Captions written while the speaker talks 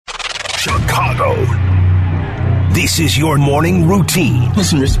Chicago. This is your morning routine. Put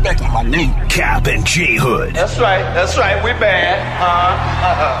some respect on my name. Kap and J Hood. That's right, we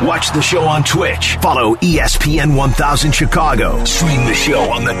bad. Watch the show on Twitch. Follow ESPN 1000 Chicago. Stream the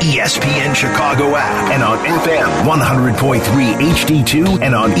show on the ESPN Chicago app and on FM 100.3 HD2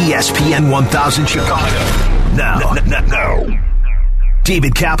 and on ESPN 1000 Chicago. Now.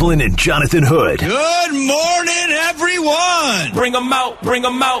 David Kaplan and Jonathan Hood. Good morning, everyone. Bring them out. Woo! Bring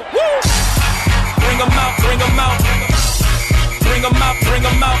them out. Bring them out. Bring them out. Bring them out. Bring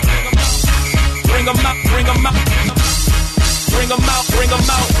them out. Bring them out. Bring them out. Bring them out. Bring them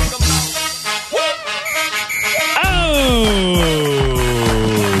out.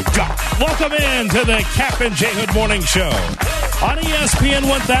 Oh, God. Welcome in to the Kap and J Hood Morning Show on ESPN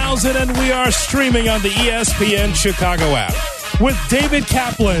 1000, and we are streaming on the ESPN Chicago app. With David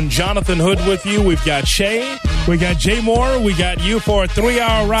Kaplan, Jonathan Hood with you. We've got Shay, we got Jay Moore, we got you for a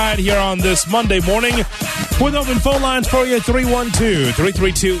 3-hour ride here on this Monday morning with open phone lines for you.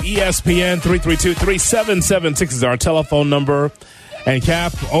 312-332-ESPN, 332-3776 is our telephone number. And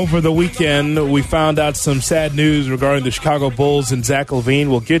Cap, over the weekend, we found out some sad news regarding the Chicago Bulls and Zach LaVine.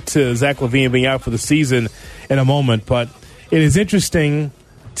 We'll get to Zach LaVine being out for the season in a moment, but it is interesting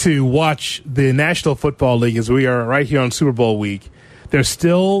to watch the National Football League as we are right here on Super Bowl week. There's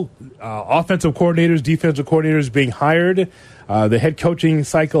still offensive coordinators, defensive coordinators being hired. The head coaching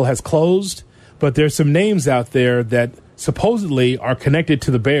cycle has closed, but there's some names out there that supposedly are connected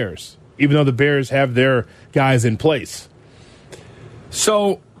to the Bears, even though the Bears have their guys in place.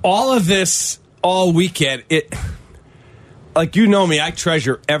 So all of this all weekend, like you know me, I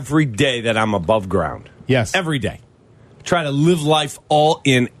treasure every day that I'm above ground. Yes. Every day. Try to live life all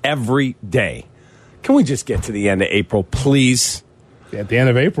in every day. Can we just get to the end of April, please? At the end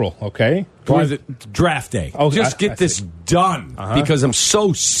of April, okay. Draft day. Oh, just get this done because I'm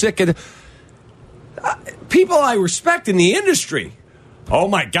so sick of people I respect in the industry. Oh,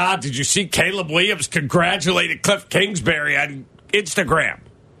 my God, did you see Caleb Williams congratulated Cliff Kingsbury on Instagram?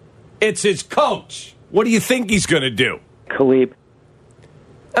 It's his coach. What do you think he's going to do? Khalib.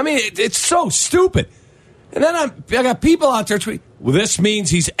 I mean, it's so stupid. And then I got people out there tweeting, well, this means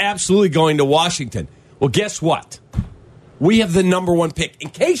he's absolutely going to Washington. Well, guess what? We have the number one pick. In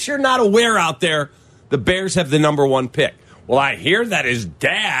case you're not aware out there, the Bears have the number one pick. Well, I hear that his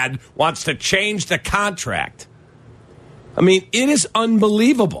dad wants to change the contract. I mean, it is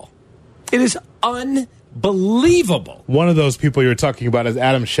unbelievable. It is unbelievable. One of those people you're talking about is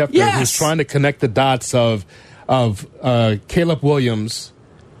Adam Schefter, who's trying to connect the dots of Caleb Williams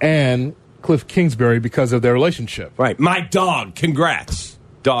and Cliff Kingsbury because of their relationship. Right. My dog. Congrats.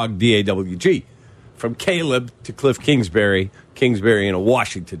 Dog, D-A-W-G. From Caleb to Cliff Kingsbury. Kingsbury in a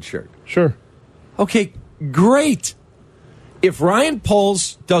Washington shirt. Sure. Okay, great. If Ryan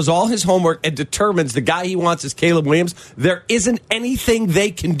Poles does all his homework and determines the guy he wants is Caleb Williams, there isn't anything they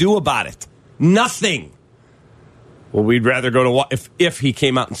can do about it. Nothing. Well, we'd rather go to if he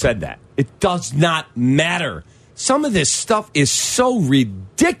came out and said that. It does not matter. Some of this stuff is so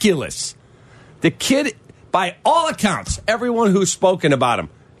ridiculous. The kid, by all accounts, everyone who's spoken about him,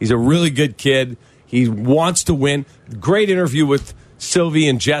 he's a really good kid. He wants to win. Great interview with Sylvie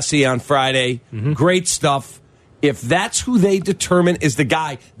and Jesse on Friday. Mm-hmm. Great stuff. If that's who they determine is the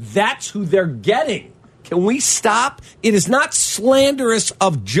guy, that's who they're getting. Can we stop? It is not slanderous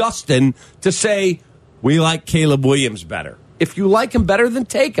of Justin to say, we like Caleb Williams better. If you like him better, then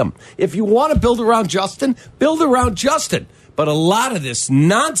take him. If you want to build around Justin, build around Justin. But a lot of this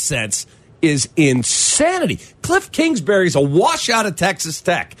nonsense is insanity. Cliff Kingsbury's a washout of Texas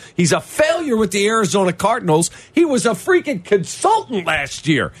Tech. He's a failure with the Arizona Cardinals. He was a freaking consultant last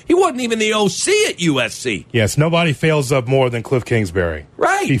year. He wasn't even the OC at USC. Yes, nobody fails up more than Cliff Kingsbury.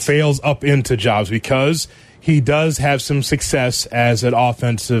 Right. He fails up into jobs because he does have some success as an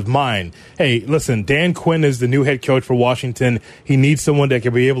offensive mind. Hey, listen, Dan Quinn is the new head coach for Washington. He needs someone that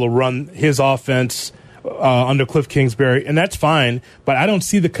can be able to run his offense under Cliff Kingsbury, and that's fine, but I don't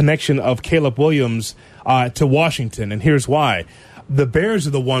see the connection of Caleb Williams to Washington, and here's why. The Bears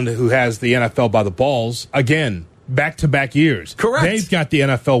are the one who has the NFL by the balls, again, back-to-back years. Correct. They've got the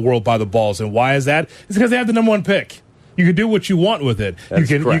NFL world by the balls, and why is that? It's because they have the number one pick. You can do what you want with it. That's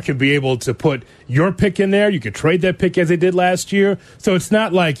correct. You can be able to put your pick in there. You could trade that pick as they did last year. So it's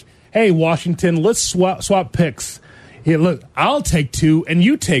not like, hey, Washington, let's swap picks. Here, look, I'll take 2 and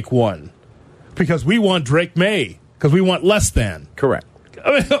you take 1. Because we want Drake May. Because we want less than. Correct.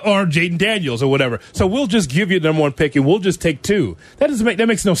 Or Jaden Daniels or whatever. So we'll just give you the number one pick and we'll just take 2. That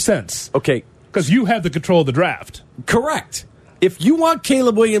makes no sense. Okay. Because you have the control of the draft. Correct. If you want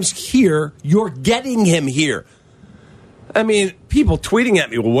Caleb Williams here, you're getting him here. I mean, people tweeting at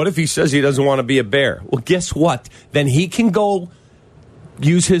me, well, what if he says he doesn't want to be a Bear? Well, guess what? Then he can go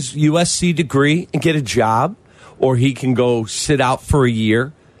use his USC degree and get a job, or he can go sit out for a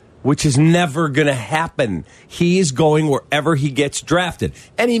year, which is never going to happen. He's going wherever he gets drafted.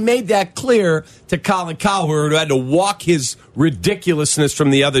 And he made that clear to Colin Cowherd, who had to walk his ridiculousness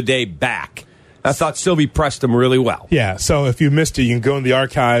from the other day back. I thought Sylvie pressed him really well. Yeah, so if you missed it, you can go in the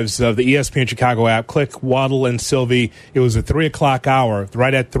archives of the ESPN Chicago app, click Waddle and Sylvie. It was a 3 o'clock hour,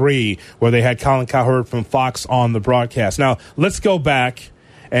 right at 3, where they had Colin Cowherd from Fox on the broadcast. Now, let's go back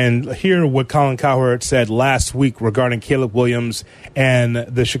and hear what Colin Cowherd said last week regarding Caleb Williams and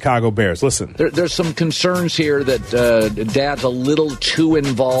the Chicago Bears. Listen. There's some concerns here that Dad's a little too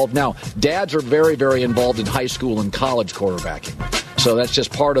involved. Now, dads are very, very involved in high school and college quarterbacking. So that's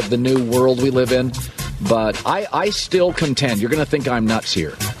just part of the new world we live in. But I still contend, you're going to think I'm nuts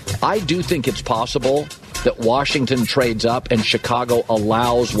here. I do think it's possible that Washington trades up and Chicago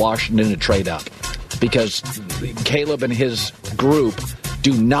allows Washington to trade up, because Caleb and his group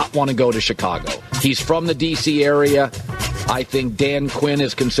do not want to go to Chicago. He's from the D.C. area. I think Dan Quinn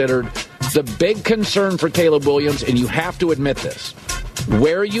is considered the big concern for Caleb Williams, and you have to admit this.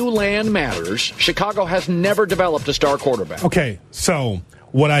 Where you land matters. Chicago has never developed a star quarterback. Okay, so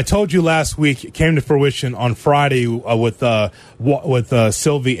what I told you last week came to fruition on Friday with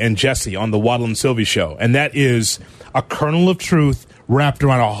Sylvie and Jesse on the Waddle and Sylvie show, and that is a kernel of truth wrapped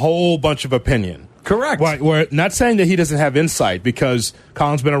around a whole bunch of opinion. Correct. We're not saying that he doesn't have insight, because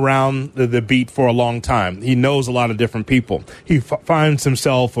Colin's been around the beat for a long time. He knows a lot of different people. He finds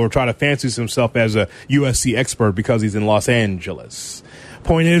himself, or try to fancy himself, as a USC expert because he's in Los Angeles.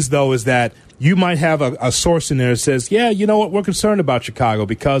 Point is, though, is that you might have a source in there that says, yeah, you know what, we're concerned about Chicago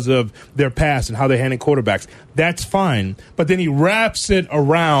because of their past and how they handle quarterbacks. That's fine. But then he wraps it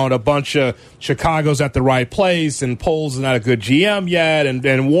around a bunch of Chicago's at the right place, and Poles is not a good GM yet,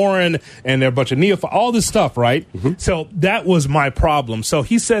 and Warren, and they're a bunch of neophytes, all this stuff, right? Mm-hmm. So that was my problem. So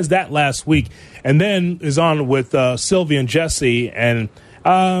he says that last week, and then is on with Sylvie and Jesse, and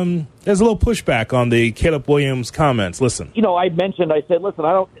there's a little pushback on the Caleb Williams comments. Listen. You know, I said, listen,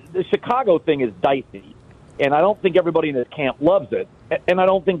 the Chicago thing is dicey, and I don't think everybody in this camp loves it, and I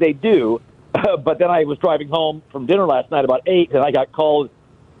don't think they do. But then I was driving home from dinner last night about 8, and I got called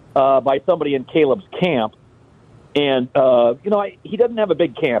by somebody in Caleb's camp. And, he doesn't have a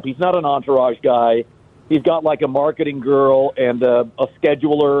big camp. He's not an entourage guy. He's got like a marketing girl and a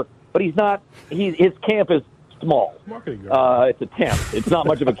scheduler, but his camp is small. It's a tent. It's not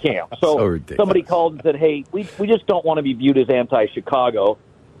much of a camp. So somebody called and said, hey, we just don't want to be viewed as anti-Chicago.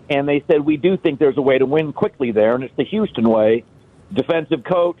 And they said, we do think there's a way to win quickly there, and it's the Houston way. Defensive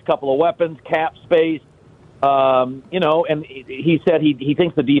coach, couple of weapons, cap space, and he said he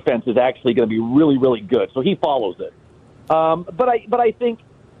thinks the defense is actually going to be really, really good. So he follows it. But I think,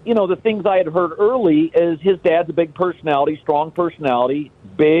 the things I had heard early is his dad's a big personality, strong personality,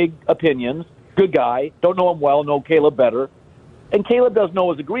 big opinions. Good guy. Don't know him well, know Caleb better. And Caleb doesn't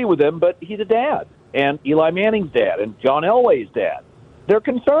always agree with him, but he's a dad. And Eli Manning's dad and John Elway's dad. They're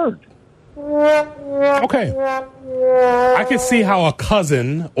concerned. Okay. I can see how a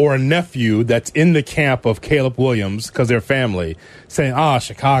cousin or a nephew that's in the camp of Caleb Williams, because they're family, saying,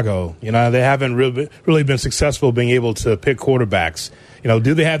 Chicago, they haven't really been successful being able to pick quarterbacks.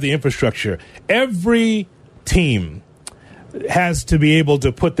 Do they have the infrastructure? Every team has to be able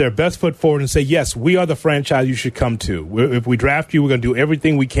to put their best foot forward and say, yes, we are the franchise you should come to. If we draft you, we're going to do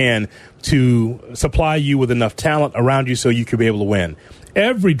everything we can to supply you with enough talent around you so you can be able to win.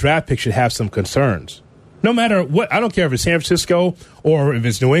 Every draft pick should have some concerns. No matter what, I don't care if it's San Francisco or if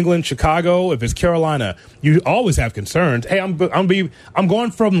it's New England, Chicago, if it's Carolina, you always have concerns. Hey, I'm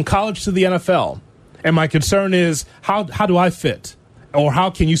going from college to the NFL, and my concern is how do I fit? Or how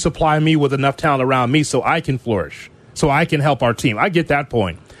can you supply me with enough talent around me so I can flourish, so I can help our team? I get that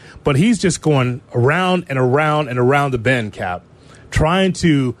point. But he's just going around and around and around the bend, Cap, trying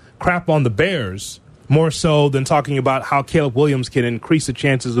to crap on the Bears more so than talking about how Caleb Williams can increase the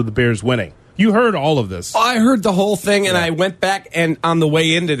chances of the Bears winning. You heard all of this. I heard the whole thing, and I went back, and on the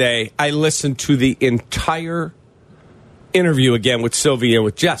way in today, I listened to the entire interview again with Sylvie and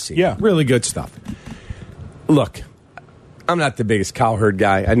with Jesse. Yeah. Really good stuff. Look, I'm not the biggest Cowherd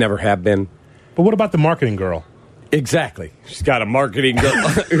guy. I never have been. But what about the marketing girl? Exactly. She's got a marketing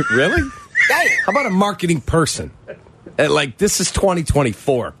girl. Really? Hey, how about a marketing person? This is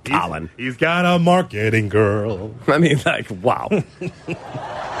 2024, Colin. He's got a marketing girl. I mean, wow.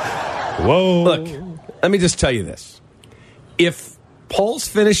 Whoa. Look, let me just tell you this. If Poles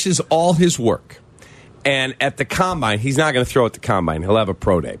finishes all his work, and at the Combine, he's not going to throw at the Combine. He'll have a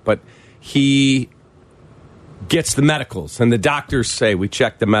pro day. But he gets the medicals, and the doctors say, we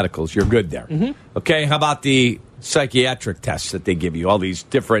checked the medicals, you're good there. Mm-hmm. Okay, how about the psychiatric tests that they give you, all these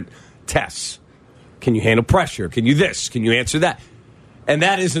different tests? Can you handle pressure? Can you this? Can you answer that? And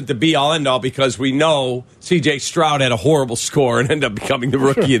that isn't the be-all, end-all, because we know C.J. Stroud had a horrible score and ended up becoming the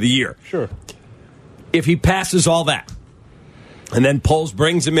Rookie of the Year. Sure. If he passes all that, and then Poles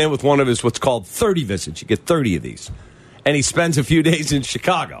brings him in with one of his what's called 30 visits, you get 30 of these, and he spends a few days in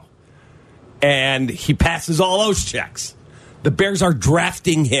Chicago, and he passes all those checks, the Bears are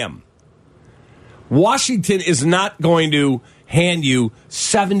drafting him. Washington is not going to hand you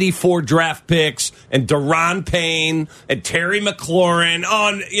 74 draft picks and Daron Payne and Terry McLaurin.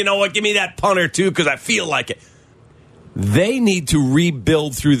 Oh, you know what? Give me that punter, too, because I feel like it. They need to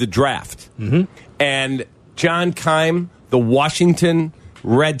rebuild through the draft. Mm-hmm. And John Keim, the Washington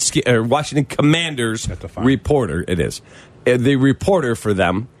Commanders reporter, the reporter for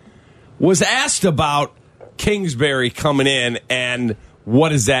them, was asked about Kingsbury coming in and what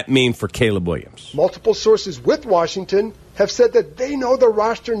does that mean for Caleb Williams? Multiple sources with Washington have said that they know the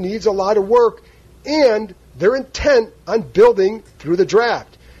roster needs a lot of work and they're intent on building through the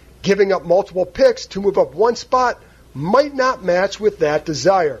draft. Giving up multiple picks to move up one spot might not match with that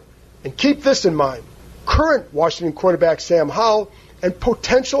desire. And keep this in mind. Current Washington quarterback Sam Howell and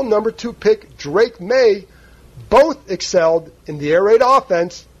potential number 2 pick Drake May both excelled in the air raid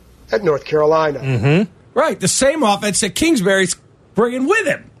offense at North Carolina. Mm-hmm. Right, the same offense that Kingsbury's bringing with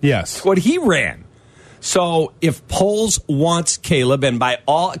him. Yes. That's what he ran. So if Poles wants Caleb, and by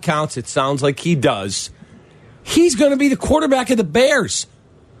all accounts it sounds like he does, he's going to be the quarterback of the Bears.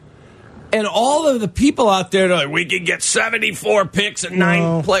 And all of the people out there are like, we can get 74 picks and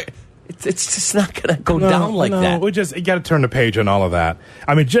 9 players. It's just not going to go down like that. We you got to turn the page on all of that.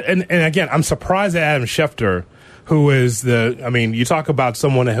 I mean, and again, I'm surprised that Adam Schefter, who is you talk about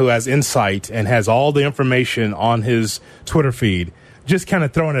someone who has insight and has all the information on his Twitter feed, just kind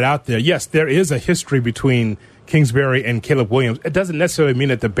of throwing it out there. Yes, there is a history between Kingsbury and Caleb Williams. It doesn't necessarily mean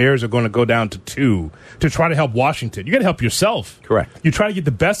that the Bears are going to go down to 2 to try to help Washington. You got to help yourself. Correct. You try to get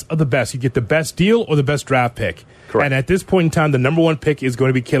the best of the best. You get the best deal or the best draft pick. Correct. And at this point in time, the number 1 pick is going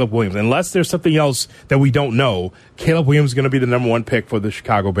to be Caleb Williams. Unless there's something else that we don't know, Caleb Williams is going to be the number 1 pick for the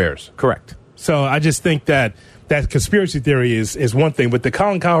Chicago Bears. Correct. So I just think that conspiracy theory is one thing. But the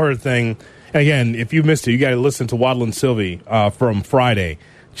Colin Cowherd thing, and again, if you missed it, you got to listen to Waddle and Sylvie from Friday.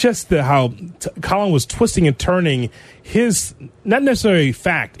 Just how Colin was twisting and turning his, not necessarily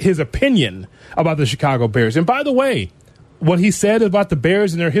fact, his opinion about the Chicago Bears. And by the way, what he said about the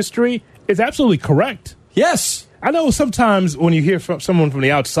Bears and their history is absolutely correct. Yes. I know sometimes when you hear from someone from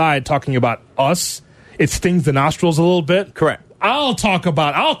the outside talking about us, it stings the nostrils a little bit. Correct. I'll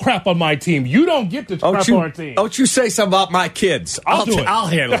crap on my team. You don't get to crap on our team. Don't you say something about my kids. I'll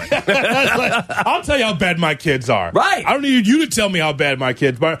handle it. I'll tell you how bad my kids are. Right. I don't need you to tell me how bad my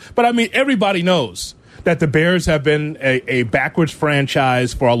kids are. But I mean, everybody knows that the Bears have been a backwards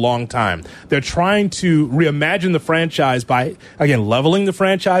franchise for a long time. They're trying to reimagine the franchise by, again, leveling the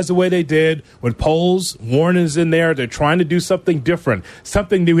franchise the way they did with Poles. Warren is in there. They're trying to do something different,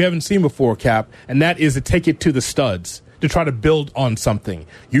 something that we haven't seen before, Cap, and that is to take it to the studs, to try to build on something.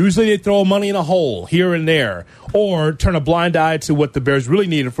 Usually they throw money in a hole here and there, or turn a blind eye to what the Bears really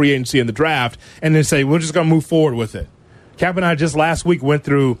need in free agency in the draft, and then say, we're just going to move forward with it. Cap and I just last week went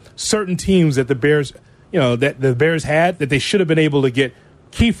through certain teams that the Bears, that the Bears had that they should have been able to get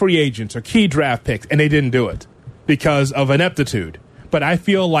key free agents or key draft picks, and they didn't do it because of ineptitude. But I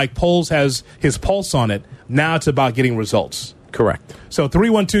feel like Poles has his pulse on it. Now it's about getting results. Correct. So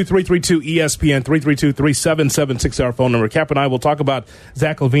 312-332-ESPN, 332-3776, our phone number. Cap and I will talk about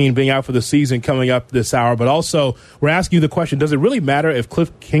Zach LaVine being out for the season coming up this hour. But also, we're asking you the question, does it really matter if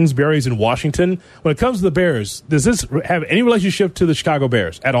Cliff Kingsbury is in Washington? When it comes to the Bears, does this have any relationship to the Chicago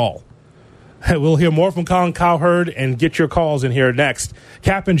Bears at all? We'll hear more from Colin Cowherd and get your calls in here next.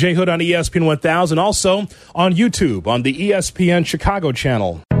 Kap and J Hood on ESPN 1000, also on YouTube on the ESPN Chicago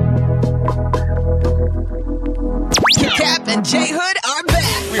channel. Kap and J Hood are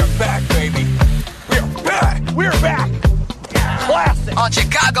back. We are back, baby. We are back. We're back. Classic. On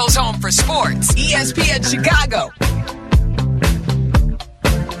Chicago's home for sports, ESPN Chicago.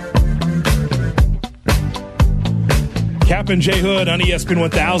 Kap and J Hood on ESPN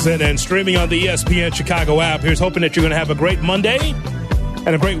 1000 and streaming on the ESPN Chicago app. Here's hoping that you're going to have a great Monday and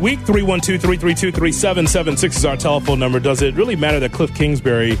a great week. 312-332-3776 is our telephone number. Does it really matter that Cliff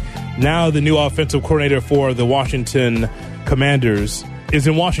Kingsbury, now the new offensive coordinator for the Washington Commanders, is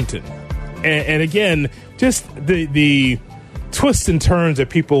in Washington? And again, just the twists and turns that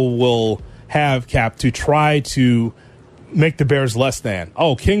people will have, Cap, to try to make the Bears less than.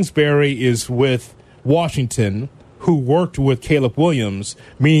 Oh, Kingsbury is with Washington, who worked with Caleb Williams,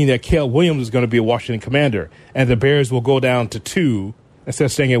 meaning that Caleb Williams is going to be a Washington Commander, and the Bears will go down to 2 instead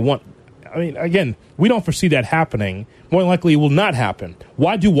of staying at 1. I mean, again, we don't foresee that happening. More than likely, it will not happen.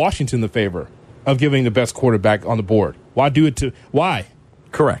 Why do Washington the favor of giving the best quarterback on the board? Why?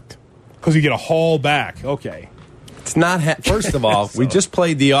 Correct. Because you get a haul back. Okay. It's not. First of all, we just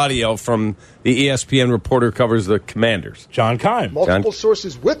played the audio from the ESPN reporter who covers the Commanders, John Keim. Multiple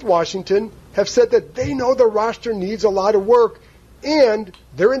sources with Washington have said that they know the roster needs a lot of work, and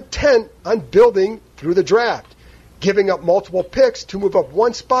they're intent on building through the draft. Giving up multiple picks to move up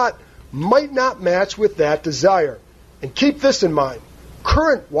one spot might not match with that desire. And keep this in mind.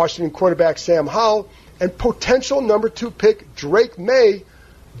 Current Washington quarterback Sam Howell and potential number 2 pick Drake May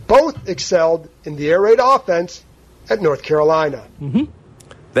both excelled in the air raid offense at North Carolina. Mm-hmm.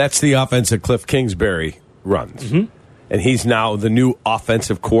 That's the offense that Cliff Kingsbury runs. Mm-hmm. And he's now the new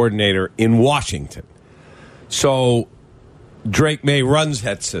offensive coordinator in Washington. So Drake May runs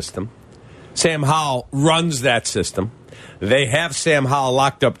that system. Sam Howell runs that system. They have Sam Howell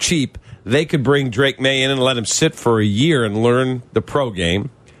locked up cheap. They could bring Drake May in and let him sit for a year and learn the pro game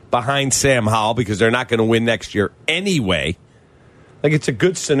behind Sam Howell because they're not going to win next year anyway. Like, it's a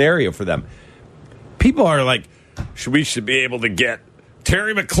good scenario for them. People are like, we should be able to get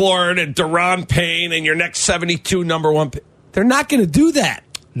Terry McLaurin and Deron Payne and your next 72 number 1 pick. They're not going to do that.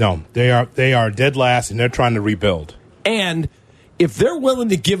 No, they are dead last, and they're trying to rebuild. And if they're willing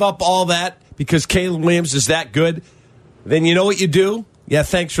to give up all that because Caleb Williams is that good, then you know what you do? Yeah,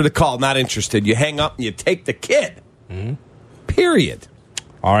 thanks for the call. Not interested. You hang up and you take the kid. Mm-hmm. Period.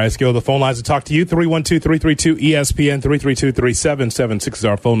 All right, let's go to the phone lines to talk to you. 312-332-ESPN, 332-3776 is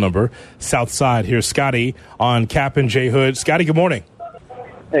our phone number. Southside, here's Scotty on Kap and J Hood. Scotty, good morning.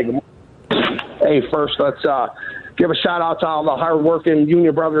 Hey, good morning. Hey, first, let's give a shout-out to all the hard-working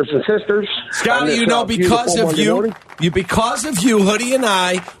Union brothers and sisters. Scotty, you know, because of you, Hoodie and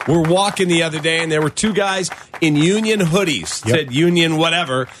I were walking the other day, and there were 2 guys in Union hoodies, said Union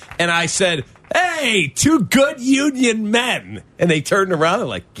whatever, and I said, hey, 2 good Union men. And they turned around and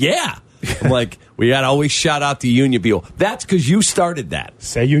like, yeah. I'm like, we got to always shout out the Union people. That's because you started that.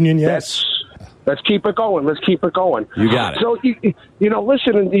 Say Union, yes. Let's keep it going. Let's keep it going. You got it. So, you know,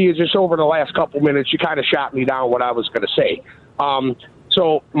 listening to you just over the last couple minutes, you kind of shot me down what I was going to say.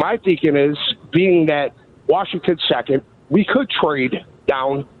 So my thinking is, being that Washington's second, we could trade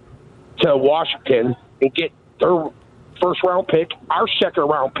down to Washington and get their first-round pick, our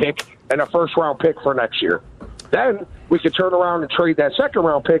second-round pick, and a first-round pick for next year. Then we could turn around and trade that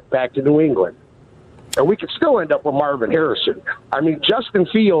second-round pick back to New England. And we could still end up with Marvin Harrison. I mean, Justin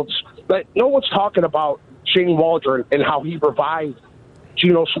Fields, but no one's talking about Shane Waldron and how he revived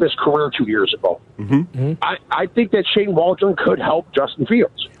Geno Smith's career 2 years ago. Mm-hmm. I think that Shane Waldron could help Justin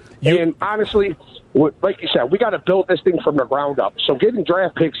Fields. And honestly, like you said, we got to build this thing from the ground up. So getting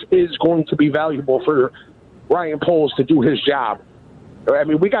draft picks is going to be valuable for Ryan Poles to do his job. I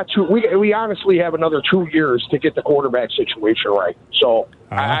mean, we honestly have another 2 years to get the quarterback situation right. So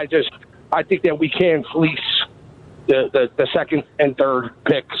I think that we can fleece the second and third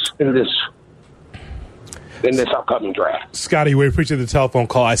picks in this upcoming draft. Scotty, we appreciate the telephone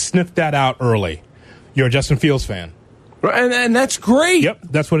call. I sniffed that out early. You're a Justin Fields fan. And that's great. Yep,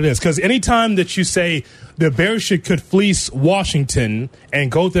 that's what it is. Because anytime that you say the Bears could fleece Washington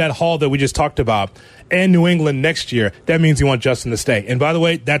and go to that haul that we just talked about and New England next year, that means you want Justin to stay. And by the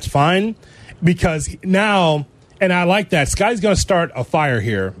way, that's fine because now, and I like that, Scotty's going to start a fire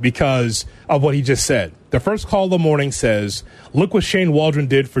here because of what he just said. The first call of the morning says, look what Shane Waldron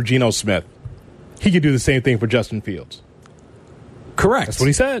did for Geno Smith. He could do the same thing for Justin Fields. Correct. That's what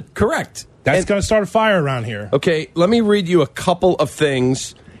he said. Correct. That's going to start a fire around here. Okay, let me read you a couple of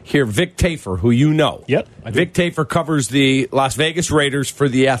things here. Vic Tafer, who you know. Yep. Vic Tafer covers the Las Vegas Raiders for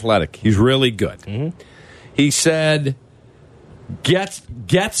The Athletic. He's really good. Mm-hmm. He said,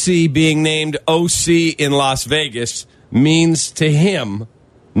 Getsy being named OC in Las Vegas means to him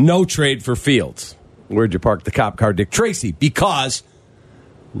no trade for Fields. Where'd you park the cop car, Dick Tracy? Because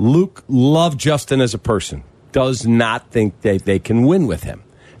Luke loved Justin as a person, does not think that they can win with him.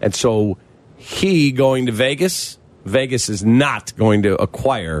 And so he going to Vegas is not going to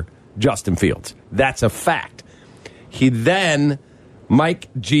acquire Justin Fields. That's a fact. He then,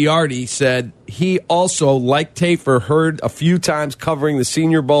 Mike Giardi said he also, like Tafer, heard a few times covering the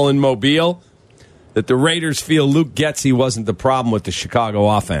Senior Bowl in Mobile that the Raiders feel Luke Getsy wasn't the problem with the Chicago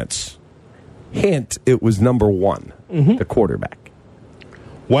offense. Hint, it was number one, the quarterback.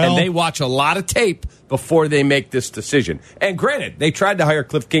 Well, and they watch a lot of tape before they make this decision. And granted, they tried to hire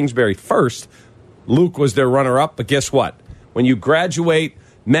Cliff Kingsbury first. Luke was their runner-up, but guess what? When you graduate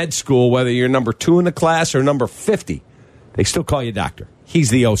med school, whether you're number 2 in the class or number 50, they still call you doctor. He's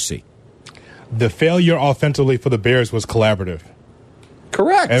the OC. The failure offensively for the Bears was collaborative.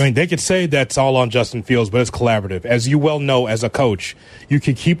 Correct. I mean, they could say that's all on Justin Fields, but it's collaborative. As you well know, as a coach, you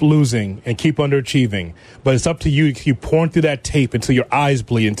can keep losing and keep underachieving, but it's up to you to keep pouring through that tape until your eyes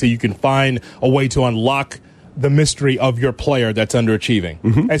bleed, until you can find a way to unlock the mystery of your player that's underachieving.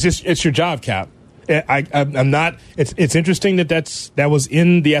 Mm-hmm. It's your job, Cap. I'm not. It's interesting that was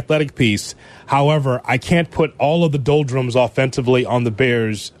in the Athletic piece. However, I can't put all of the doldrums offensively on the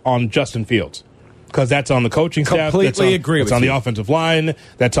Bears on Justin Fields. Because that's on the coaching staff. Completely agree with you. It's on the offensive line.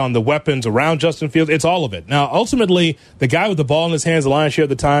 That's on the weapons around Justin Fields. It's all of it. Now, ultimately, the guy with the ball in his hands, the lion's share of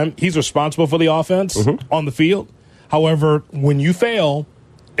the time, he's responsible for the offense on the field. However, when you fail,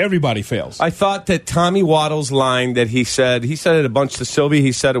 everybody fails. I thought that Tommy Waddle's line that he said it a bunch to Sylvia,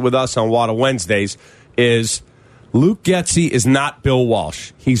 he said it with us on Waddle Wednesdays, is Luke Getsy is not Bill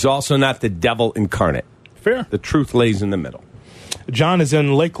Walsh. He's also not the devil incarnate. Fair. The truth lays in the middle. John is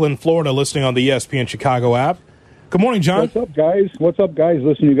in Lakeland, Florida, listening on the ESPN Chicago app. Good morning, John. What's up, guys?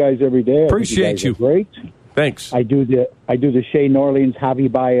 Listen to you guys every day. Appreciate you. Great. Thanks. I do the Shea Orleans Javi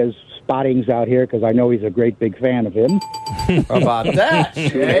Baez spottings out here because I know he's a great big fan of him. How about that,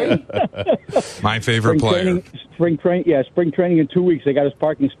 Shay? My favorite player. Spring training in 2 weeks. They got his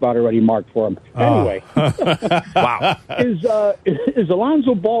parking spot already marked for him. Anyway, wow. Is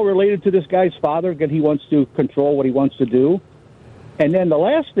Alonzo Ball related to this guy's father? That he wants to control what he wants to do? And then the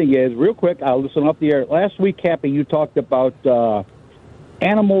last thing is, real quick, I'll listen up the air. Last week, Cappy, you talked about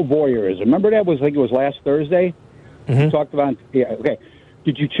animal voyeurism. Remember that? I think it was last Thursday? Mm-hmm. You talked about, okay.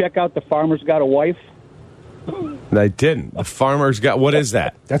 Did you check out The Farmer's Got a Wife? I didn't. The Farmer's Got, what is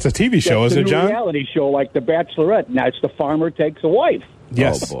that? That's a TV show, is it, John? It's a reality show like The Bachelorette. Now it's The Farmer Takes a Wife.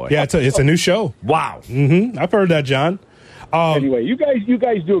 Yes. Oh, boy. Yeah, it's a new show. Wow. Mm-hmm. I've heard that, John. Anyway, you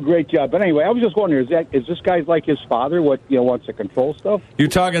guys do a great job. But anyway, I was just wondering, is this guy like his father? Wants to control stuff? You're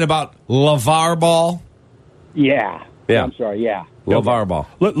talking about LeVar Ball? Yeah. Yeah. I'm sorry. Yeah. LeVar Ball.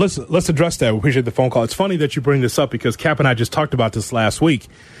 Let's address that. We appreciate the phone call. It's funny that you bring this up because Cap and I just talked about this last week.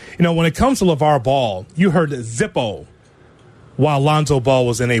 You know, when it comes to LeVar Ball, you heard Zippo while Lonzo Ball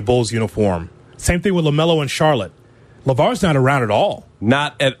was in a Bulls uniform. Same thing with LaMelo and Charlotte. LeVar's not around at all.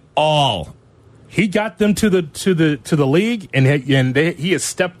 Not at all. He got them to the league, and he has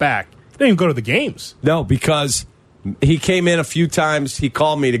stepped back. He didn't even go to the games. No, because he came in a few times. He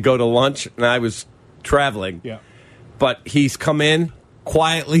called me to go to lunch, and I was traveling. Yeah. But he's come in,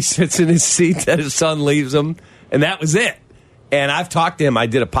 quietly sits in his seat that his son leaves him, and that was it. And I've talked to him. I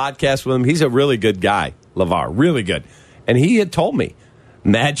did a podcast with him. He's a really good guy, LeVar, really good. And he had told me,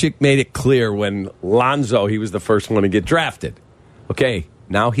 Magic made it clear when Lonzo, he was the first one to get drafted. Okay,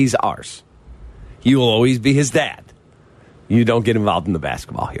 now he's ours. You will always be his dad. You don't get involved in the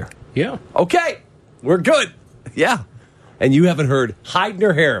basketball here. Yeah. Okay, we're good. Yeah. And you haven't heard hide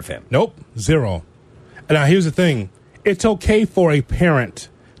nor hair of him. Nope, zero. And now here's the thing. It's okay for a parent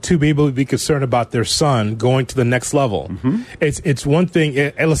to be able to be concerned about their son going to the next level. Mm-hmm. It's one thing.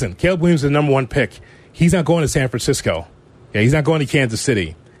 Hey, listen, Caleb Williams is the number one pick. He's not going to San Francisco. Yeah, he's not going to Kansas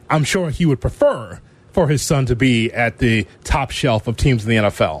City. I'm sure he would prefer for his son to be at the top shelf of teams in the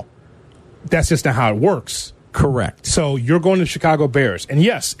NFL. That's just not how it works. Correct. So you're going to Chicago Bears. And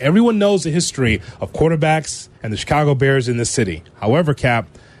yes, everyone knows the history of quarterbacks and the Chicago Bears in this city. However, Cap,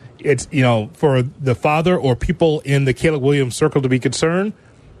 it's, for the father or people in the Caleb Williams circle to be concerned,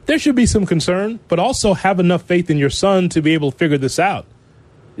 there should be some concern, but also have enough faith in your son to be able to figure this out.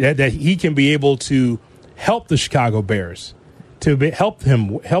 That he can be able to help the Chicago Bears, help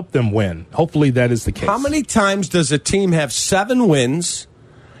them win. Hopefully that is the case. How many times does a team have 7 wins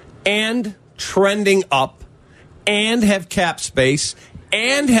and trending up and have cap space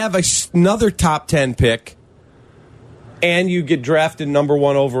and have another top 10 pick and you get drafted number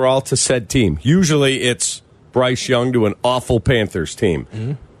 1 overall to said team? Usually it's Bryce Young to an awful Panthers team.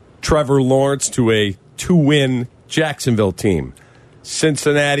 Mm-hmm. Trevor Lawrence to a 2-win Jacksonville team.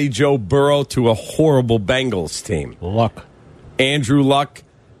 Cincinnati Joe Burrow to a horrible Bengals team. Luck. Andrew Luck.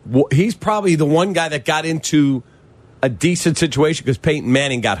 He's probably the one guy that got into a decent situation because Peyton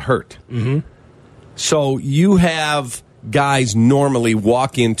Manning got hurt. Mm-hmm. So you have guys normally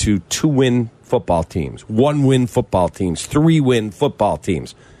walk into 2-win football teams, 1-win football teams, 3-win football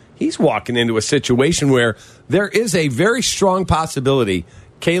teams. He's walking into a situation where there is a very strong possibility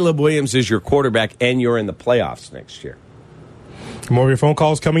Caleb Williams is your quarterback and you're in the playoffs next year. More of your phone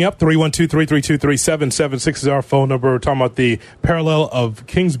calls coming up. 312-332-3776 is our phone number. We're talking about the parallel of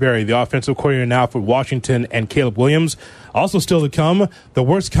Kingsbury, the offensive coordinator now for Washington, and Caleb Williams. Also still to come, the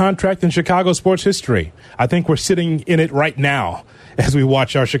worst contract in Chicago sports history. I think we're sitting in it right now as we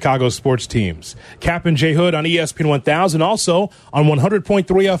watch our Chicago sports teams. Kap and J Hood on ESPN 1000, also on 100.3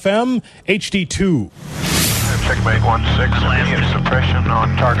 FM, HD2. Checkmate 1-6, immediate suppression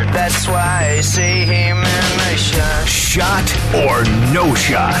on target. That's why I see him in the shot. Shot or no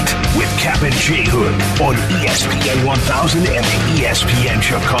shot with Kap and J Hood on ESPN 1000 and the ESPN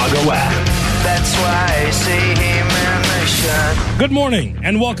Chicago app. That's why I see him in the shot. Good morning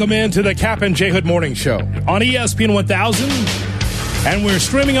and welcome into the Kap and J Hood Morning Show on ESPN 1000. And we're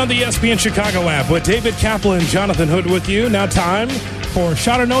streaming on the ESPN Chicago app with David Kaplan and Jonathan Hood with you. Now time for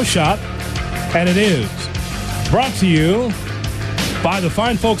Shot or No Shot. And it is brought to you by the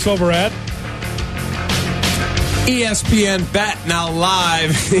fine folks over at ESPN Bet, now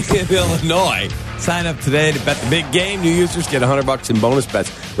live in Illinois. Sign up today to bet the big game. New users get $100 in bonus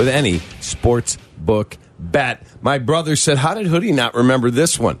bets with any sports book bet. My brother said, how did Hoodie not remember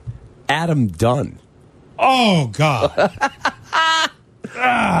this one? Adam Dunn. Oh, God. And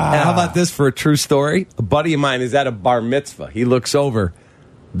how about this for a true story? A buddy of mine is at a bar mitzvah. He looks over.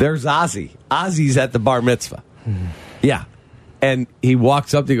 There's Ozzy. Ozzy's at the bar mitzvah. Yeah. And he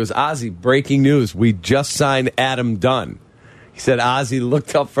walks up. He goes, Ozzy, breaking news. We just signed Adam Dunn. He said Ozzy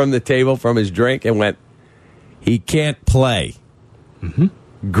looked up from the table from his drink and went, he can't play.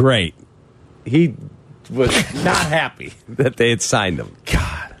 Mm-hmm. Great. He was not happy that they had signed him.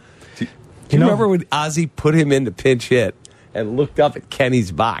 God. Do you remember when Ozzy put him into pinch hit and looked up at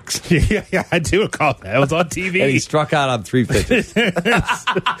Kenny's box? Yeah, I do recall that. It was on TV. And he struck out on 3 pitches.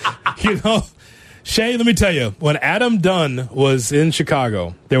 Shay, let me tell you, when Adam Dunn was in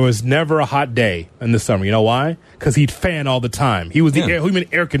Chicago, there was never a hot day in the summer. You know why? Because he'd fan all the time. He was the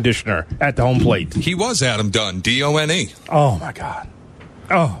air conditioner at the home plate. He was Adam Dunn, D-O-N-E. Oh, my God.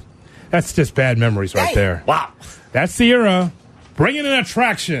 Oh, that's just bad memories right there. Wow. That's the era. Bring in an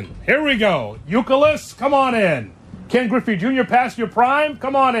attraction. Here we go. Euclid, come on in. Ken Griffey Jr. past your prime,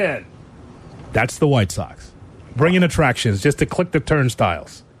 come on in. That's the White Sox. Bring in attractions just to click the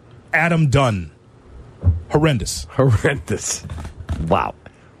turnstiles. Adam Dunn. Horrendous. Wow.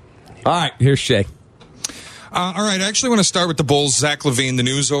 All right, here's Shay. All right, I actually want to start with the Bulls. Zach LaVine, the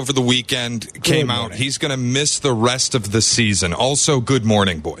news over the weekend came out. He's going to miss the rest of the season. Also, good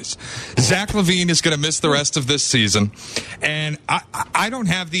morning, boys. Zach LaVine is going to miss the rest of this season. And I don't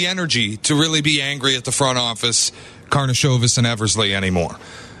have the energy to really be angry at the front office, Karnisovas and Eversley anymore.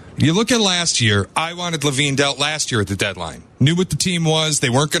 You look at last year, I wanted LaVine dealt last year at the deadline. Knew what the team was. They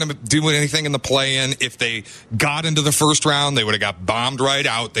weren't going to do anything in the play-in. If they got into the first round, they would have got bombed right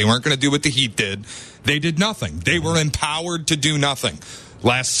out. They weren't going to do what the Heat did. They did nothing. They were empowered to do nothing.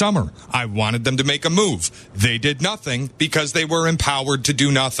 Last summer, I wanted them to make a move. They did nothing because they were empowered to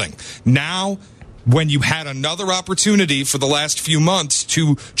do nothing. Now, when you had another opportunity for the last few months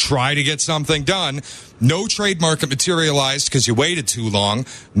to try to get something done, no trade market materialized because you waited too long.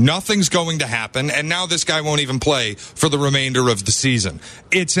 Nothing's going to happen, and now this guy won't even play for the remainder of the season.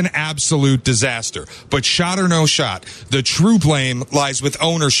 It's an absolute disaster. But shot or no shot, the true blame lies with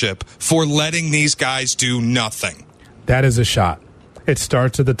ownership for letting these guys do nothing. That is a shot. It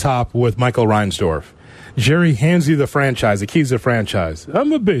starts at the top with Michael Reinsdorf. Jerry hands you the franchise, the keys to the franchise.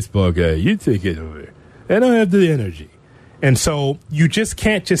 I'm a baseball guy. You take it over. I don't have the energy. And so you just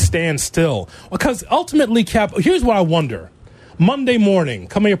can't just stand still. Because ultimately, Cap, here's what I wonder. Monday morning,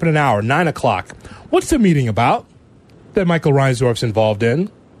 coming up in an hour, 9 o'clock, what's the meeting about that Michael Reinsdorf's involved in?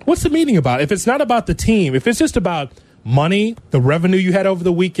 What's the meeting about? If it's not about the team, if it's just about money, the revenue you had over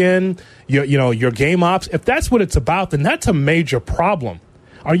the weekend, your game ops, if that's what it's about, then that's a major problem.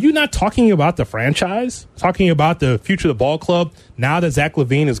 Are you not talking about the franchise? Talking about the future of the ball club now that Zach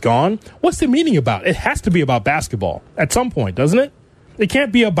LaVine is gone? What's the meeting about? It has to be about basketball at some point, doesn't it? It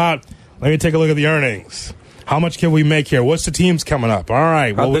can't be about, let me take a look at the earnings. How much can we make here? What's the teams coming up? All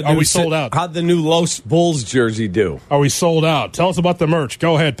right. Well, are we sold out? How'd the new Los Bulls jersey do? Are we sold out? Tell us about the merch.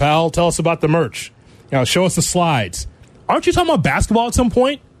 Go ahead, pal. Tell us about the merch. Show us the slides. Aren't you talking about basketball at some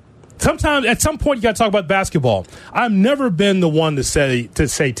point? Sometimes, at some point, you got to talk about basketball. I've never been the one to say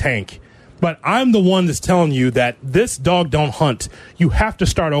tank, but I'm the one that's telling you that this dog don't hunt. You have to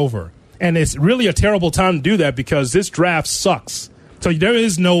start over, and it's really a terrible time to do that because this draft sucks. So there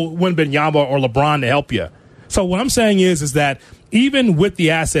is no Wembanyama or LeBron to help you. So what I'm saying is that even with the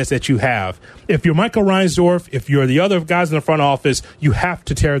assets that you have, if you're Michael Reinsdorf, if you're the other guys in the front office, you have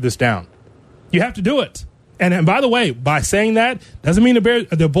to tear this down. You have to do it. And by the way, by saying that, doesn't mean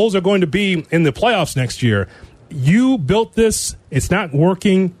the Bulls are going to be in the playoffs next year. you built this. It's not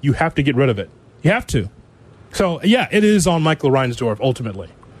working. You have to get rid of it. You have to. So, yeah, it is on Michael Reinsdorf ultimately.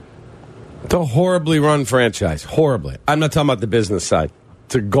 It's a horribly run franchise. Horribly. I'm not talking about the business side.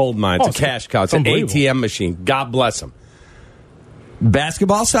 It's a gold mine. It's a cash cow. It's an ATM machine. God bless them.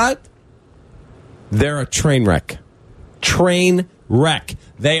 Basketball side, they're a train wreck. Train wreck.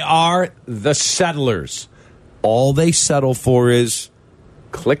 They are the settlers. All they settle for is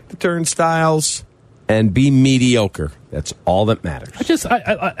click the turnstiles and be mediocre. That's all that matters.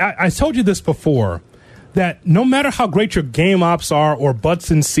 I told you this before, that no matter how great your game ops are or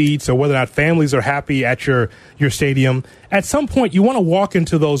butts in seats or whether or not families are happy at your stadium, at some point you want to walk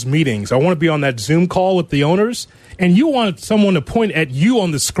into those meetings. I want to be on that Zoom call with the owners, and you want someone to point at you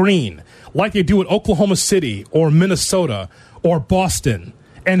on the screen like they do at Oklahoma City or Minnesota or Boston,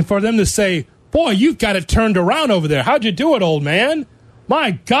 and for them to say, boy, you've got it turned around over there. How'd you do it, old man?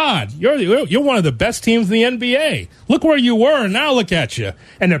 My God, you're one of the best teams in the NBA. Look where you were, and now look at you.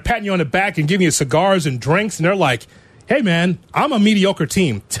 And they're patting you on the back and giving you cigars and drinks, and they're like, hey, man, I'm a mediocre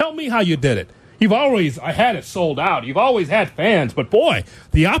team. Tell me how you did it. I had it sold out. You've always had fans, but boy,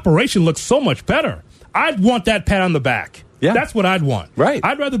 the operation looks so much better. I'd want that pat on the back. Yeah. That's what I'd want. Right.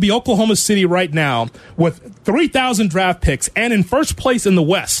 I'd rather be Oklahoma City right now with 3,000 draft picks and in first place in the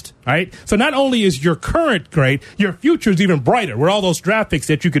West. Right. So not only is your current great, your future is even brighter with all those draft picks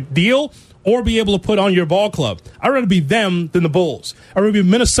that you could deal or be able to put on your ball club. I'd rather be them than the Bulls. I'd rather be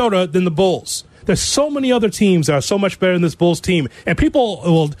Minnesota than the Bulls. There's so many other teams that are so much better than this Bulls team. And people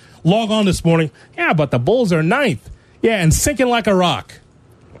will log on this morning, yeah, but the Bulls are ninth. Yeah, and sinking like a rock.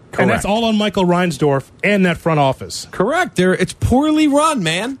 Correct. And that's all on Michael Reinsdorf and that front office. Correct. It's poorly run,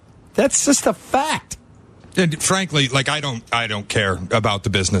 man. That's just a fact. And frankly, I don't care about the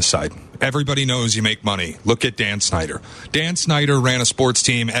business side. Everybody knows you make money. Look at Dan Snyder. Dan Snyder ran a sports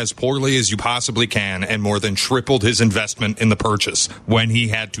team as poorly as you possibly can and more than tripled his investment in the purchase when he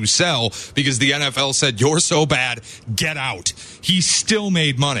had to sell because the NFL said, you're so bad, get out. He still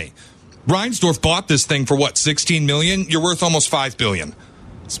made money. Reinsdorf bought this thing for what, $16 million? You're worth almost $5 billion.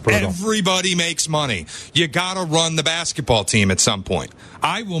 Everybody makes money. You got to run the basketball team at some point.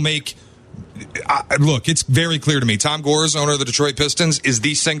 Look, it's very clear to me. Tom Gores, owner of the Detroit Pistons, is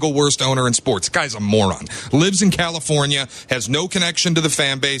the single worst owner in sports. The guy's a moron. Lives in California, has no connection to the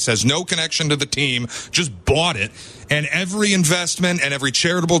fan base, has no connection to the team, just bought it. And every investment and every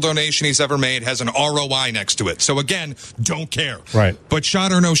charitable donation he's ever made has an ROI next to it. So again, don't care. Right. But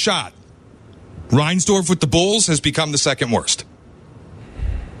shot or no shot, Reinsdorf with the Bulls has become the second worst.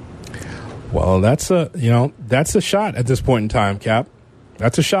 Well, that's a shot at this point in time, Cap.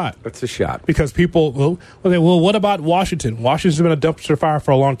 That's a shot. That's a shot. Because people will say, well, what about Washington? Washington's been a dumpster fire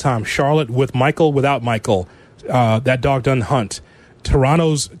for a long time. Charlotte with Michael, without Michael. That dog done hunt.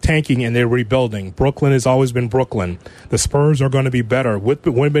 Toronto's tanking and they're rebuilding. Brooklyn has always been Brooklyn. The Spurs are going to be better. With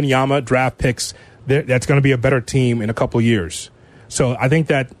Wembanyama draft picks, that's going to be a better team in a couple of years. So I think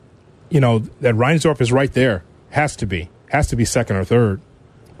that, that Reinsdorf is right there. Has to be second or third.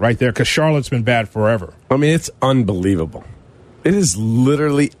 Right there, because Charlotte's been bad forever. I mean, it's unbelievable. It is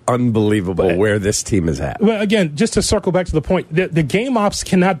literally unbelievable where this team is at. Well, again, just to circle back to the point, the game ops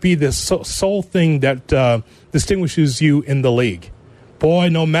cannot be the sole thing that distinguishes you in the league. Boy,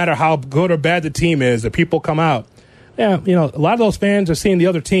 no matter how good or bad the team is, the people come out. Yeah, a lot of those fans are seeing the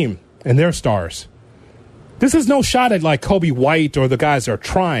other team and their stars. This is no shot at like Kobe White or the guys that are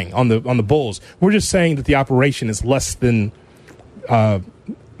trying on the Bulls. We're just saying that the operation is less than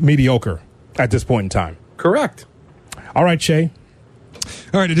mediocre at this point in time. Correct. All right, Shay.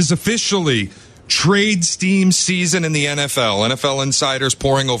 All right, it is officially trade steam season in the NFL. NFL insiders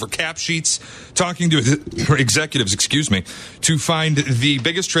poring over cap sheets, talking to executives, to find the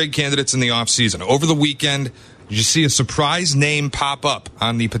biggest trade candidates in the offseason. Over the weekend, you see a surprise name pop up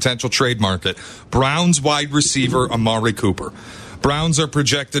on the potential trade market. Browns wide receiver Amari Cooper. Browns are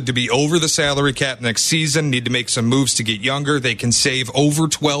projected to be over the salary cap next season, need to make some moves to get younger. They can save over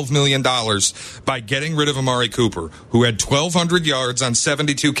 $12 million by getting rid of Amari Cooper, who had 1,200 yards on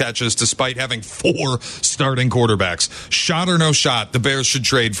 72 catches despite having 4 starting quarterbacks. Shot or no shot, the Bears should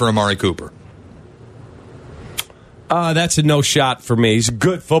trade for Amari Cooper. That's a no shot for me. He's a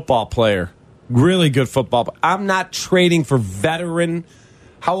good football player. Really good football. I'm not trading for veteran.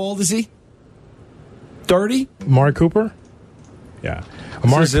 How old is he? 30? Amari Cooper? Yeah.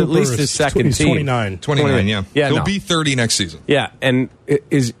 Amari Cooper at least his second team. 29. 29, yeah. He'll be 30 next season. Yeah, and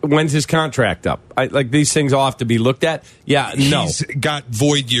when's his contract up? These things all have to be looked at. Yeah, no. He's got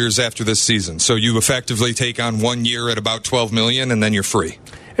void years after this season, so you effectively take on 1 year at about $12 million, and then you're free.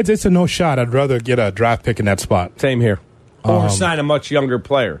 It's a no shot. I'd rather get a draft pick in that spot. Same here. Or sign a much younger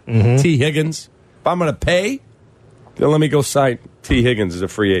player. Mm-hmm. T. Higgins. If I'm going to pay, Then let me go sign T. Higgins as a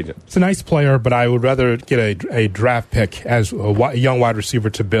free agent. It's a nice player, but I would rather get a draft pick as a young wide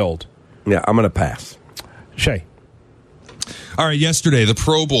receiver to build. Yeah, I'm going to pass. Shay. All right, yesterday, the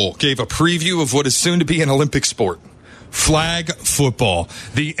Pro Bowl gave a preview of what is soon to be an Olympic sport. Flag football.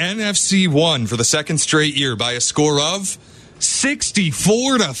 The NFC won for the second straight year by a score of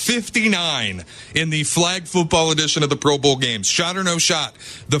 64-59 in the flag football edition of the Pro Bowl games. Shot or no shot,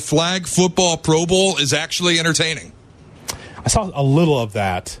 the flag football Pro Bowl is actually entertaining. I saw a little of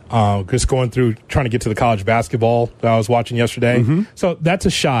that just going through, trying to get to the college basketball that I was watching yesterday. Mm-hmm. So that's a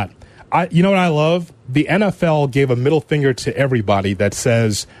shot. You know what I love? The NFL gave a middle finger to everybody that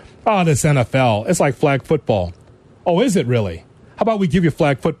says, oh, this NFL, it's like flag football. Oh, is it really? How about we give you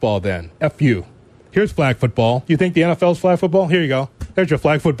flag football then? F you. Here's flag football. You think the NFL's flag football? Here you go. There's your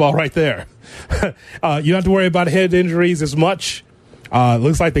flag football right there. You don't have to worry about head injuries as much.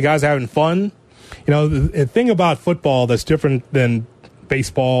 Looks like the guys are having fun. You know, the thing about football that's different than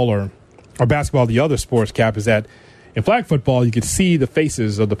baseball or basketball, the other sports, Cap, is that in flag football, you can see the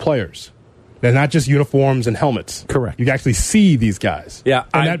faces of the players. They're not just uniforms and helmets. Correct. You can actually see these guys. Yeah.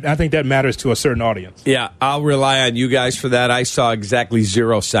 And I think that matters to a certain audience. Yeah, I'll rely on you guys for that. I saw exactly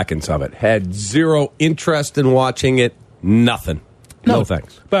 0 seconds of it. Had zero interest in watching it. Nothing. No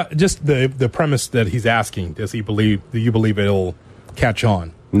thanks. But just the premise that he's asking, do you believe it'll catch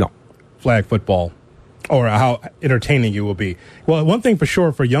on? No. Flag football. Or how entertaining it will be. Well, one thing for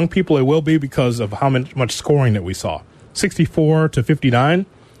sure, for young people, it will be because of how much scoring that we saw. 64-59.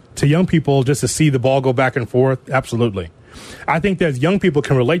 To young people, just to see the ball go back and forth, absolutely. I think that young people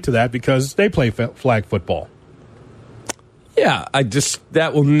can relate to that because they play flag football. Yeah,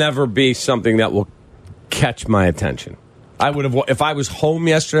 that will never be something that will catch my attention. I would have, if I was home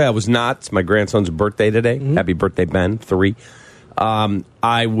yesterday, I was not. It's my grandson's birthday today. Mm-hmm. Happy birthday, Ben, 3.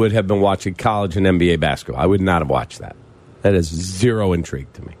 I would have been watching college and NBA basketball. I would not have watched that. That is zero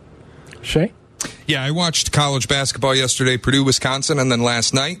intrigue to me. Shay? Yeah, I watched college basketball yesterday, Purdue, Wisconsin, and then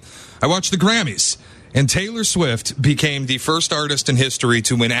last night I watched the Grammys. And Taylor Swift became the first artist in history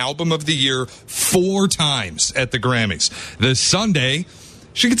to win Album of the Year 4 times at the Grammys. This Sunday,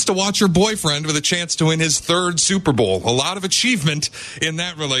 she gets to watch her boyfriend with a chance to win his 3rd Super Bowl. A lot of achievement in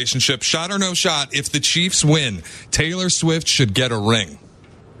that relationship. Shot or no shot, if the Chiefs win, Taylor Swift should get a ring.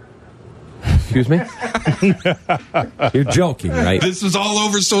 Excuse me? You're joking, right? This was all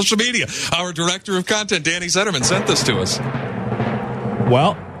over social media. Our director of content, Danny Zetterman, sent this to us.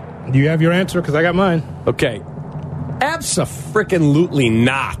 Well, do you have your answer? Because I got mine. Okay. Abso-freaking-lutely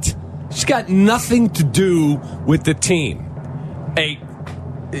not. She's got nothing to do with the team.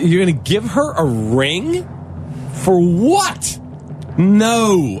 You're going to give her a ring? For what?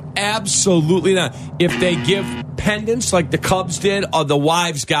 No, absolutely not. If they give pendants like the Cubs did, or the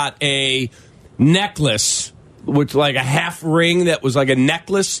wives got a necklace, which like a half ring that was like a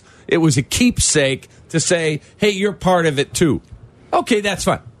necklace, it was a keepsake to say, hey, you're part of it too. Okay, that's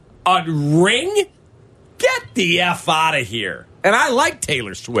fine. A ring? Get the F out of here. And I like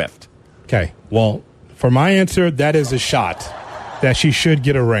Taylor Swift. Okay, well, for my answer, that is a shot that she should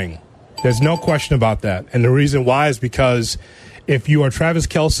get a ring. There's no question about that. And the reason why is because if you are Travis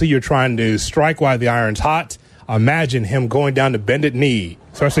Kelce, you're trying to strike while the iron's hot. Imagine him going down to bended knee,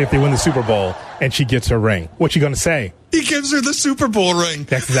 especially if they win the Super Bowl, and she gets her ring. What you going to say? He gives her the Super Bowl ring.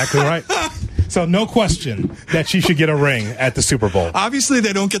 That's exactly right. So no question that she should get a ring at the Super Bowl. Obviously,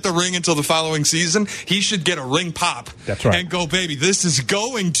 they don't get the ring until the following season. He should get a ring pop. That's right. And go, baby, this is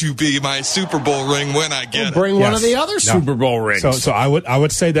going to be my Super Bowl ring when I get it. Bring one of the other Super Bowl rings. So I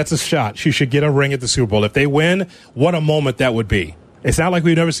would say that's a shot. She should get a ring at the Super Bowl. If they win, what a moment that would be. It's not like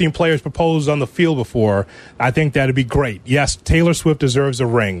we've never seen players propose on the field before. I think that would be great. Yes, Taylor Swift deserves a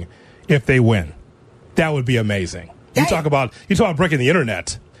ring if they win. That would be amazing. You talk about breaking the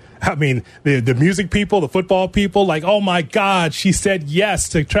internet. I mean, the music people, the football people, like, oh, my God, she said yes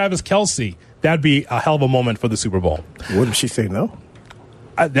to Travis Kelce. That'd be a hell of a moment for the Super Bowl. What if she say no?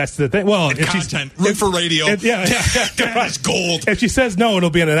 That's the thing. Well, if content, room for radio. That's gold. If she says no,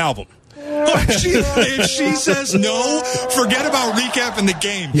 it'll be in an album. If she says no, forget about recapping the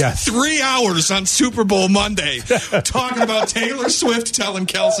game. Yes. 3 hours on Super Bowl Monday talking about Taylor Swift telling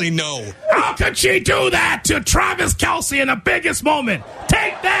Kelce no. How could she do that to Travis Kelce in the biggest moment?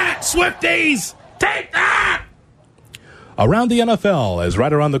 Take that, Swifties! Take that! Around the NFL is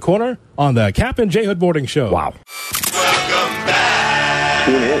right around the corner on the Kap and J Hood Morning Show. Wow. Welcome back.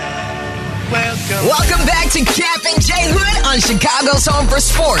 Tune in. Welcome back to Kap and J Hood on Chicago's Home for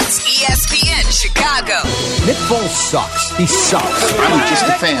Sports, ESPN Chicago. Nick Foles sucks. He sucks. I'm just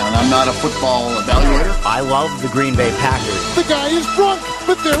a fan. I'm not a football evaluator. I love the Green Bay Packers. The guy is drunk,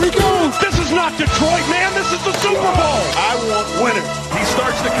 but there he goes. This is is not Detroit, man. This is the Super Bowl. I want winners. He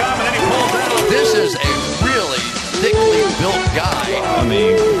starts to come and then he pulls out. This is a really thickly built guy. I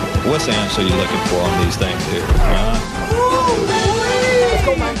mean, what's the answer you're looking for on these things here?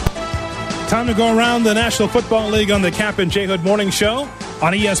 Time to go around the National Football League on the Kap and J Hood Morning Show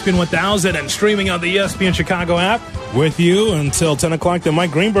on ESPN 1000 and streaming on the ESPN Chicago app. With you until 10 o'clock. Then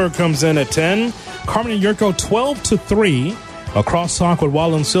Mike Greenberg comes in at 10. Carmen and Yurko 12-3. Across talk with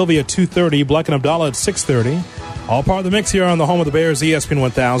Wall and Sylvia at 2:30. Black and Abdallah at 6:30. All part of the mix here on the home of the Bears, ESPN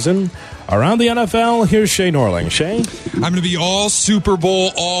 1000. Around the NFL, here's Shay Norling. Shay? I'm going to be all Super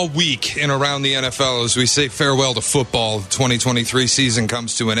Bowl all week in Around the NFL as we say farewell to football. The 2023 season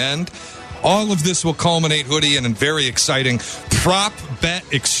comes to an end. All of this will culminate, Hoodie, in a very exciting prop bet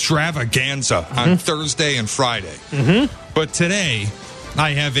extravaganza on Thursday and Friday. But today,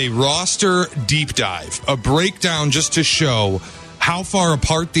 I have a roster deep dive, a breakdown just to show how far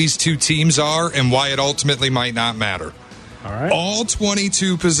apart these two teams are and why it ultimately might not matter. All right. All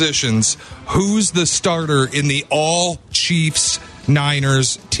 22 positions, who's the starter in the all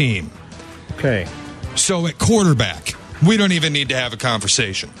Chiefs-Niners team? Okay. So at quarterback, we don't even need to have a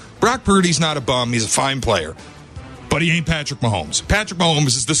conversation. Brock Purdy's not a bum. He's a fine player. But he ain't Patrick Mahomes. Patrick Mahomes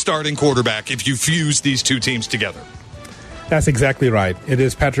is the starting quarterback if you fuse these two teams together. That's exactly right. It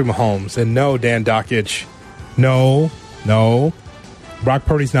is Patrick Mahomes. And no, Dan Dockich, no. Brock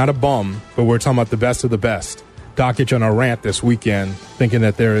Purdy's not a bum, but we're talking about the best of the best. Dockich on a rant this weekend, thinking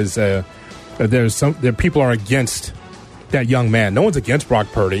that that people are against that young man. No one's against Brock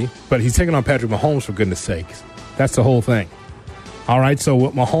Purdy, but he's taking on Patrick Mahomes, for goodness sakes. That's the whole thing. All right, so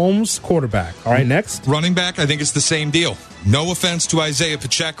with Mahomes, quarterback. All right, next. Running back, I think it's the same deal. No offense to Isaiah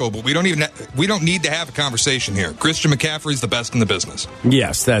Pacheco, but we don't need to have a conversation here. Christian McCaffrey's the best in the business.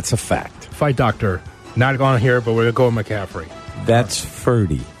 Yes, that's a fact. Fight doctor. Not on here, but we're going to go with McCaffrey. That's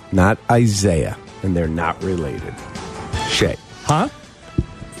Ferdy, not Isaiah, and they're not related. Shay. Huh?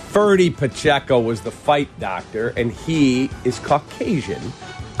 Ferdy Pacheco was the fight doctor, and he is Caucasian.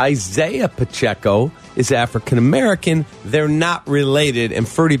 Isaiah Pacheco is African American. They're not related, and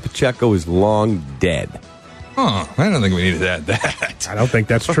Ferdy Pacheco is long dead. I don't think we need to add that. I don't think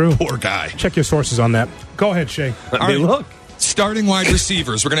that's true. Poor guy. Check your sources on that. Go ahead, Shay. All right, look. Starting wide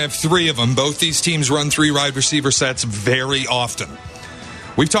receivers. We're going to have three of them. Both these teams run three wide receiver sets very often.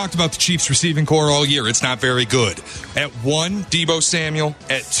 We've talked about the Chiefs receiving core all year. It's not very good. At 1, Deebo Samuel.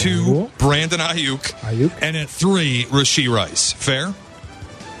 At 2, Brandon Ayuk. And at 3, Rashee Rice. Fair?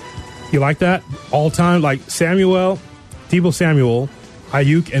 You like that? All time, like Deebo Samuel,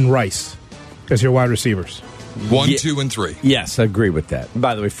 Ayuk, and Rice as your wide receivers. 1, 2, and 3. Yes, I agree with that.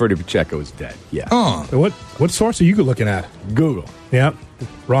 By the way, Ferdy Pacheco is dead. Yeah. Oh. What source are you looking at? Google. Yeah.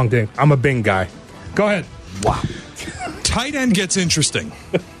 Wrong thing. I'm a Bing guy. Go ahead. Wow. Tight end gets interesting.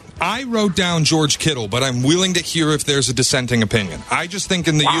 I wrote down George Kittle, but I'm willing to hear if there's a dissenting opinion. I just think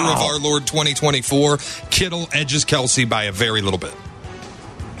in the year of our Lord 2024, Kittle edges Kelsey by a very little bit.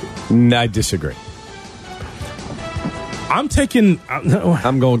 I disagree.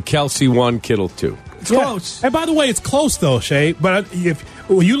 I'm going Kelsey 1, Kittle 2. It's close. And by the way, it's close though, Shay. But if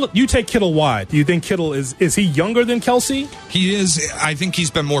you take Kittle, why? Do you think Kittle is he younger than Kelsey? He is. I think he's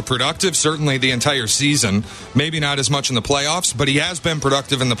been more productive, certainly the entire season. Maybe not as much in the playoffs, but he has been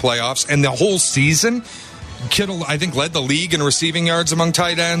productive in the playoffs. And the whole season, Kittle, I think, led the league in receiving yards among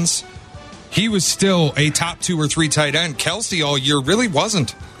tight ends. He was still a top 2 or 3 tight end. Kelsey all year really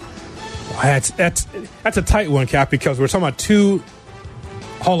wasn't. That's a tight one, Cap, because we're talking about 2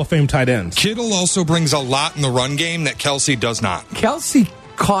 Hall of Fame tight ends. Kittle also brings a lot in the run game that Kelsey does not. Kelsey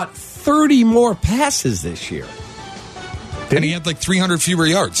caught 30 more passes this year. And he had like 300 fewer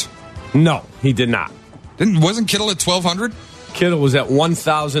yards. No, he did not. Wasn't Kittle at 1,200? Kittle was at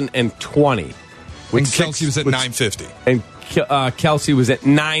 1,020. And Kelsey was at 950. And Kelsey was at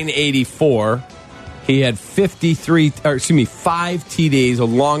 984. He had 5 TDs, a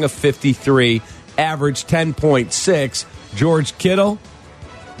long of 53, average 10.6. George Kittle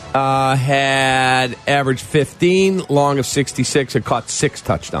had average 15, long of 66, and caught 6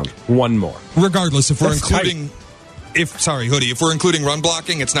 touchdowns. One more. Regardless, if we're including run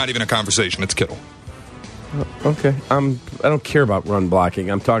blocking, it's not even a conversation. It's Kittle. Okay. I don't care about run blocking.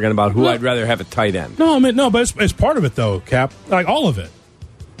 I'm talking about who I'd rather have a tight end. No, but it's part of it, though, Cap. Like, all of it.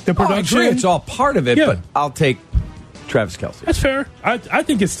 The production. I agree it's all part of it, but I'll take Travis Kelce. That's fair. I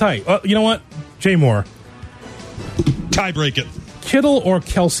think it's tight. You know what? Jay Moore. Tie break it. Kittle or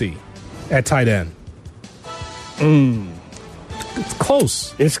Kelce at tight end? It's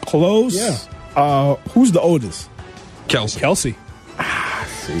close. It's close? Yeah. Who's the oldest? Kelce.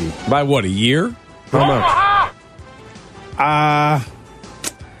 See. By what, a year? How much?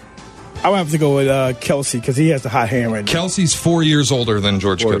 I would have to go with Kelsey because he has the hot hand right now. Kelsey's 4 years older than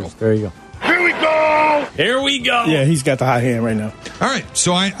George Kittle. There you go. Here we go! Here we go. Yeah, he's got the hot hand right now. All right,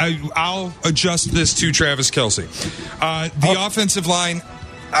 so I'll adjust this to Travis Kelsey. The offensive line,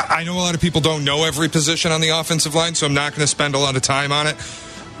 I know a lot of people don't know every position on the offensive line, so I'm not going to spend a lot of time on it.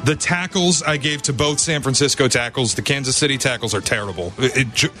 The tackles I gave to both San Francisco tackles. The Kansas City tackles are terrible.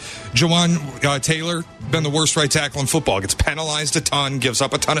 Jawan Taylor, been the worst right tackle in football. Gets penalized a ton, gives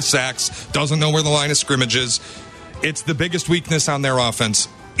up a ton of sacks, doesn't know where the line of scrimmage is. It's the biggest weakness on their offense,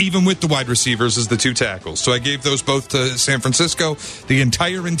 even with the wide receivers, is the two tackles. So I gave those both to San Francisco. The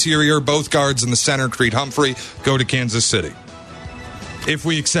entire interior, both guards in the center, Creed Humphrey, go to Kansas City. If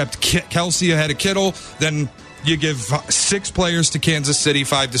we accept Kelsey ahead of Kittle, then you give 6 players to Kansas City,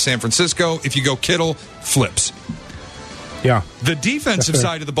 5 to San Francisco. If you go Kittle, flips. Yeah. The defensive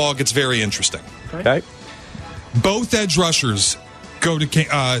side of the ball gets very interesting. Okay. Both edge rushers go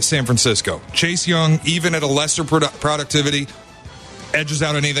to San Francisco. Chase Young, even at a lesser productivity, edges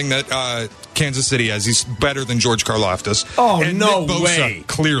out anything that Kansas City has. He's better than George Karlaftis. Oh, and no Nick Bosa, way.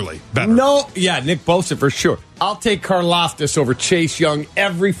 Clearly better. No, yeah, Nick Bosa for sure. I'll take Karlaftis over Chase Young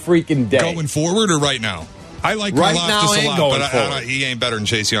every freaking day. Going forward or right now? I like right Karlaftis now a lot, but he ain't better than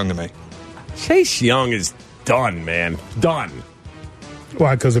Chase Young to me. Chase Young is done, man. Done.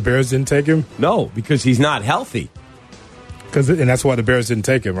 Why? Because the Bears didn't take him? No, because he's not healthy. And that's why the Bears didn't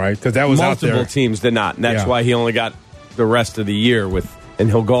take him, right? Because that was multiple out there. Teams did not. And that's why he only got the rest of the year and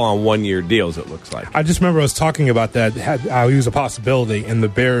he'll go on 1-year deals, it looks like. I just remember us talking about that. He was a possibility, and the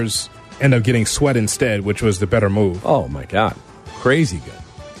Bears end up getting Sweat instead, which was the better move. Oh, my God. Crazy good.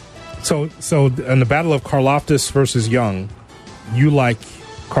 So in the battle of Karlaftis versus Young, you like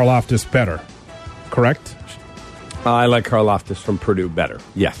Karlaftis better, correct? I like Karlaftis from Purdue better.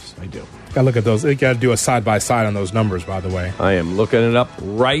 Yes, I do. Got to look at those. You got to do a side-by-side on those numbers, by the way. I am looking it up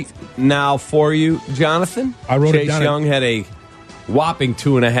right now for you, Jonathan. I wrote Chase it down. Young had a whopping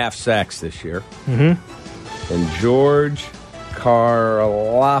 2.5 sacks this year. Mm-hmm. And George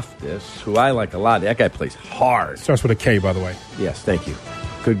Karlaftis, who I like a lot, that guy plays hard. Starts with a K, by the way. Yes, thank you.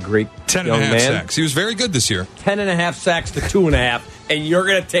 Good, great 10 young and a half man. sacks. He was very good this year. 10.5 sacks to 2.5, and you're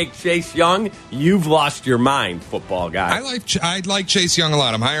going to take Chase Young? You've lost your mind, football guy. I like Chase Young a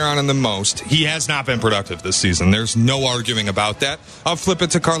lot. I'm higher on him than most. He has not been productive this season. There's no arguing about that. I'll flip it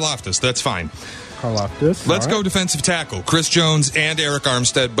to Karlaftis. That's fine. Karlaftis. Let's go defensive tackle. Chris Jones and Eric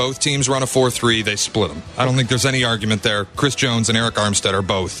Armstead. Both teams run a 4-3. They split them. I don't think there's any argument there. Chris Jones and Eric Armstead are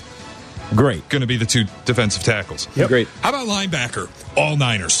both great. Going to be the two defensive tackles. Yep. Great. How about linebacker? All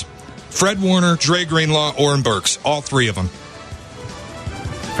Niners. Fred Warner, Dre Greenlaw, Oren Burks. All 3 of them.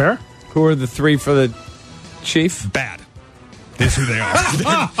 Fair. Who are the 3 for the Chief? Bad. That's who they are.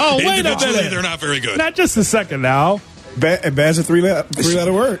 Wait a minute. They're not very good. Not just a second now. Bad's a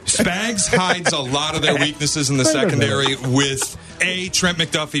three-letter word. Spags hides a lot of their weaknesses in the secondary with A, Trent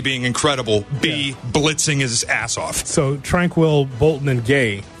McDuffie being incredible, B, blitzing his ass off. So Tranquil, Bolton, and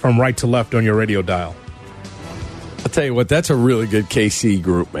Gay from right to left on your radio dial. I'll tell you what, that's a really good KC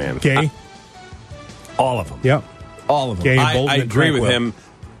group, man. Gay? All of them. Yep. All of them. Gay, Bolton, I and agree with Tranquil. him.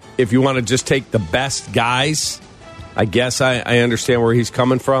 If you want to just take the best guys, I guess I understand where he's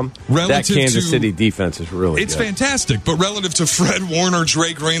coming from. That Kansas City defense is really It's good. fantastic, but relative to Fred Warner,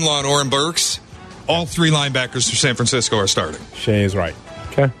 Dre Greenlaw, and Oren Burks, all 3 linebackers for San Francisco are starting. Shay is right.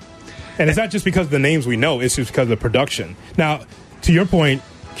 Okay. And it's not just because of the names we know, it's just because of the production. Now, to your point,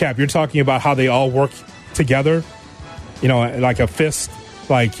 Cap, you're talking about how they all work together, like a fist.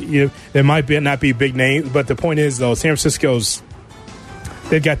 Like, there might not be big names, but the point is, though, San Francisco's,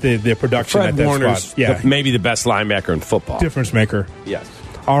 they've got the production Fred at that Warner's spot. maybe the best linebacker in football. Difference maker. Yes.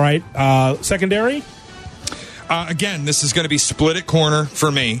 All right. Secondary? Again, this is going to be split at corner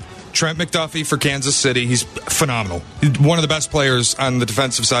for me. Trent McDuffie for Kansas City. He's phenomenal. He's one of the best players on the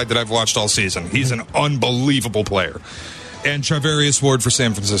defensive side that I've watched all season. He's an unbelievable player. And Charvarius Ward for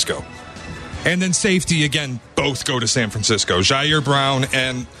San Francisco. And then safety, again, both go to San Francisco. Jair Brown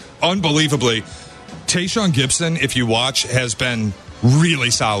and, unbelievably, Tayshaun Gibson, if you watch, has been really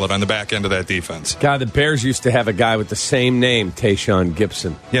solid on the back end of that defense. God, the Bears used to have a guy with the same name, Tayshaun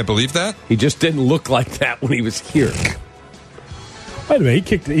Gibson. Yeah, believe that? He just didn't look like that when he was here. Wait a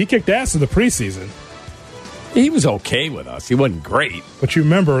minute. He kicked ass in the preseason. He was okay with us. He wasn't great. But you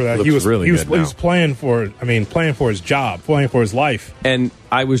remember that he was playing for his job, playing for his life. And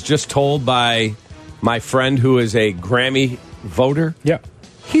I was just told by my friend who is a Grammy voter. Yeah.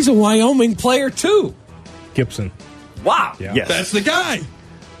 He's a Wyoming player too. Gibson. Wow. Yeah. Yes. That's the guy.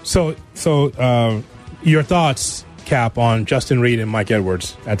 So your thoughts, Cap, on Justin Reed and Mike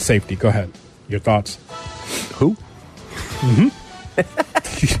Edwards at safety. Go ahead. Your thoughts. Who? Mm-hmm.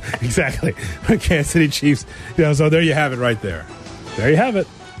 Exactly. Kansas City Chiefs. So there you have it right there. There you have it.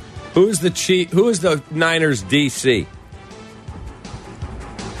 Who is the Niners DC?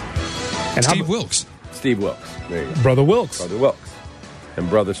 And Steve Wilkes. Steve Wilkes. There you go. Brother Wilkes. Brother Wilkes. And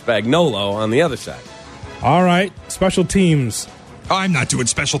Brother Spagnuolo on the other side. All right. Special teams. I'm not doing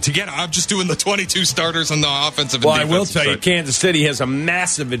special together. I'm just doing the 22 starters on the offensive and defensive defensive side. Well, I will tell you, side. Kansas City has a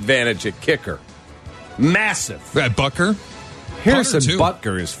massive advantage at kicker. Massive. Butker? Harrison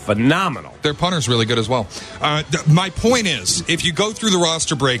Butker is phenomenal. Their punter's really good as well. My point is, if you go through the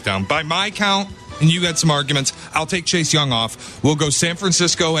roster breakdown, by my count, and you had some arguments, I'll take Chase Young off. We'll go San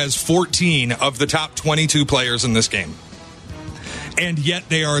Francisco has 14 of the top 22 players in this game. And yet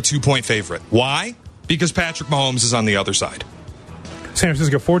they are a 2-point favorite. Why? Because Patrick Mahomes is on the other side. San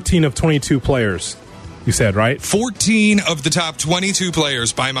Francisco, 14 of 22 players, you said, right? 14 of the top 22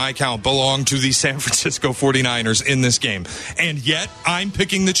 players, by my count, belong to the San Francisco 49ers in this game. And yet, I'm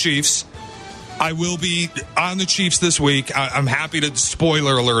picking the Chiefs. I will be on the Chiefs this week. I'm happy to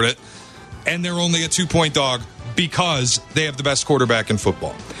spoiler alert it. And they're only a 2-point dog because they have the best quarterback in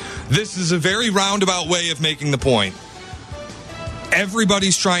football. This is a very roundabout way of making the point.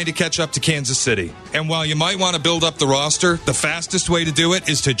 Everybody's trying to catch up to Kansas City. And while you might want to build up the roster, the fastest way to do it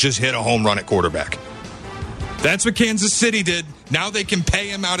is to just hit a home run at quarterback. That's what Kansas City did. Now they can pay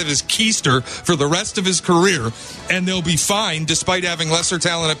him out of his keister for the rest of his career, and they'll be fine despite having lesser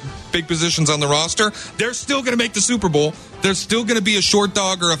talent at big positions on the roster. They're still going to make the Super Bowl. They're still going to be a short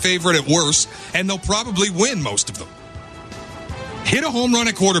dog or a favorite at worst, and they'll probably win most of them. Hit a home run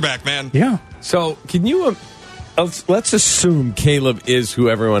at quarterback, man. Yeah. So can you... let's assume Caleb is who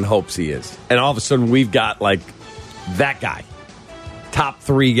everyone hopes he is. And all of a sudden we've got, like, that guy. Top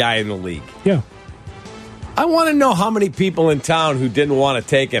 3 guy in the league. Yeah. I want to know how many people in town who didn't want to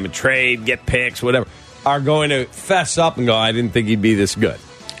take him and trade, get picks, whatever, are going to fess up and go, I didn't think he'd be this good.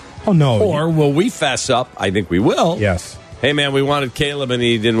 Oh, no. Or will we fess up? I think we will. Yes. Hey, man, we wanted Caleb and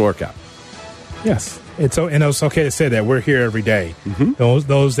he didn't work out. Yes. It's okay to say that. We're here every day. Mm-hmm.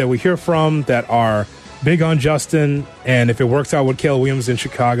 Those that we hear from that are big on Justin, and if it works out with Caleb Williams in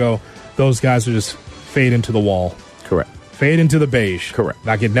Chicago, those guys will just fade into the wall. Correct. Fade into the beige. Correct.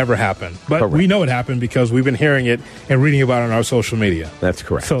 Like it never happened. But correct. We know it happened because we've been hearing it and reading about it on our social media. That's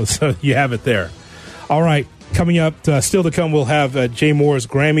correct. So you have it there. All right. Coming up, still to come, we'll have Jay Moore's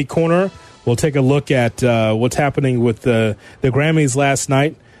Grammy Corner. We'll take a look at what's happening with the Grammys last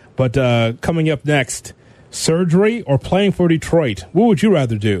night. But coming up next, surgery or playing for Detroit? What would you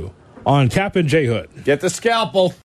rather do? On Kap and J Hood. Get the scalpel.